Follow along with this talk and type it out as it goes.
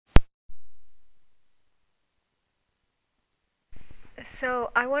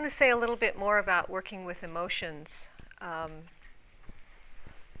So I want to say a little bit more about working with emotions as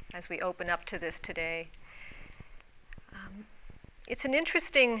we open up to this today. It's an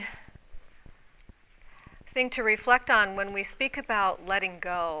interesting thing to reflect on when we speak about letting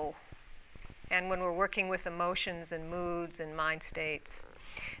go and when we're working with emotions and moods and mind states,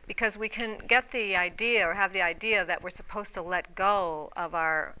 because we can get the idea or have the idea that we're supposed to let go of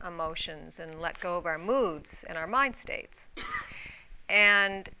our emotions and let go of our moods and our mind states.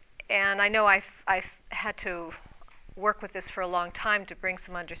 And I know I've had to work with this for a long time to bring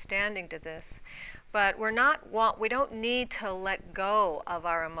some understanding to this, but we don't need to let go of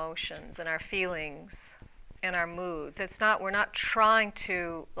our emotions and our feelings and our moods. We're not trying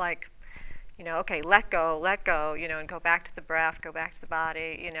to okay, let go, and go back to the breath, go back to the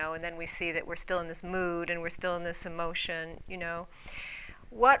body, and then we see that we're still in this mood and we're still in this emotion,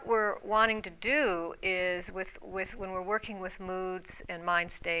 What we're wanting to do is with when we're working with moods and mind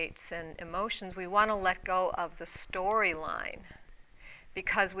states and emotions, we want to let go of the storyline,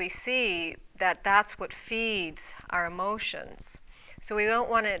 because we see that that's what feeds our emotions. So we don't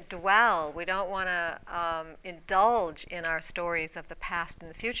want to dwell, we don't want to indulge in our stories of the past and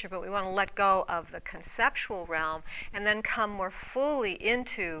the future, but we want to let go of the conceptual realm and then come more fully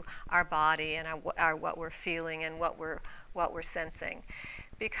into our body and our what we're feeling and what we're sensing.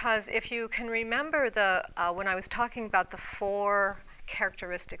 Because if you can remember when I was talking about the 4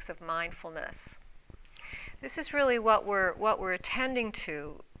 characteristics of mindfulness, this is really what we're attending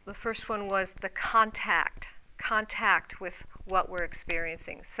to. The first one was the contact with what we're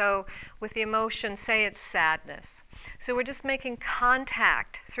experiencing. So with the emotion, say it's sadness. So we're just making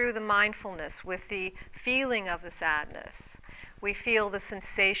contact through the mindfulness with the feeling of the sadness. We feel the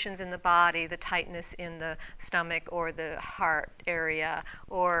sensations in the body, the tightness in the stomach or the heart area,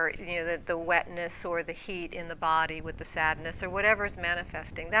 or the wetness or the heat in the body with the sadness, or whatever is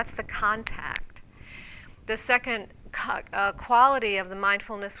manifesting. That's the contact. The second quality of the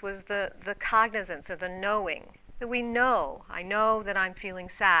mindfulness was the cognizance, or the knowing. That we know. I know that I'm feeling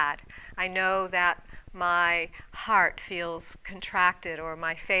sad. I know that my heart feels contracted or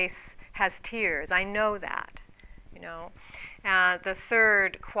my face has tears. I know that. The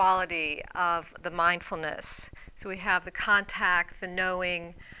third quality of the mindfulness. So we have the contact, the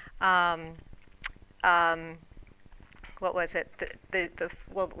knowing. What was it?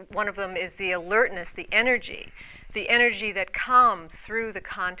 One of them is the alertness, the energy that comes through the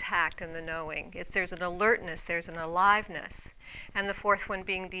contact and the knowing. There's an alertness, there's an aliveness. And the fourth one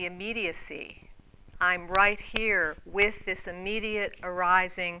being the immediacy. I'm right here with this immediate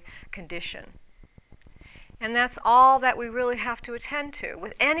arising condition. And that's all that we really have to attend to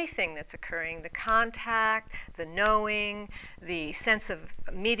with anything that's occurring, the contact, the knowing, the sense of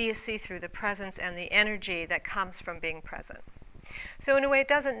immediacy through the presence, and the energy that comes from being present. So in a way, it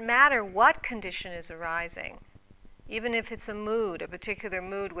doesn't matter what condition is arising, even if it's a mood, a particular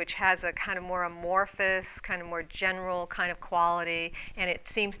mood which has a kind of more amorphous, kind of more general kind of quality, and it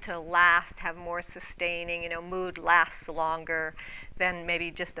seems to have more sustaining, mood lasts longer than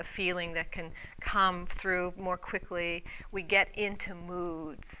maybe just a feeling that can come through more quickly. We get into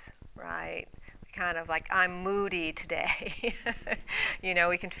moods, right? Kind of like, I'm moody today.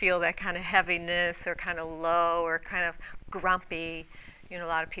 We can feel that kind of heaviness or kind of low or kind of grumpy. A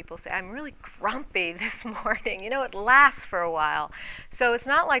lot of people say, I'm really grumpy this morning. It lasts for a while. So it's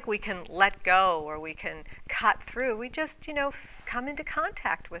not like we can let go or we can cut through. We just, come into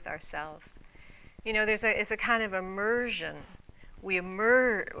contact with ourselves. It's a kind of immersion. We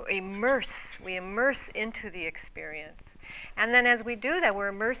immerse into the experience. And then as we do that, we're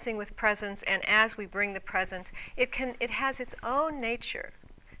immersing with presence, and as we bring the presence, it has its own nature.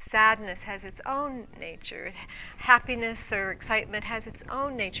 Sadness has its own nature. Happiness or excitement has its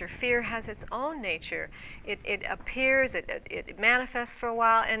own nature. Fear has its own nature. It appears, it manifests for a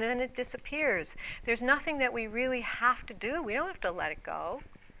while, and then it disappears. There's nothing that we really have to do. We don't have to let it go.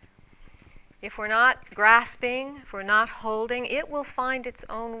 If we're not grasping, if we're not holding, it will find its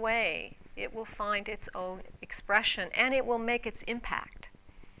own way. It will find its own expression, and it will make its impact.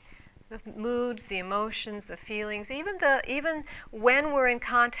 The moods, the emotions, the feelings, even when we're in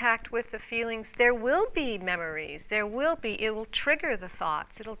contact with the feelings, there will be memories. It will trigger the thoughts.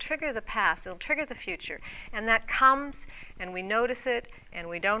 It'll trigger the past. It'll trigger the future. And that comes, and we notice it, and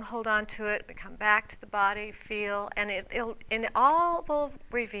we don't hold on to it. We come back to the body, feel, and it all will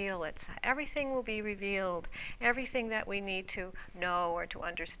reveal it. Everything will be revealed. Everything that we need to know or to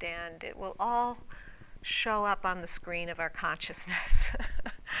understand, it will all show up on the screen of our consciousness.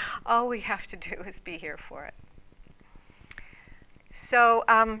 All we have to do is be here for it. So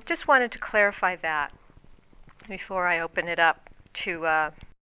just wanted to clarify that before I open it up to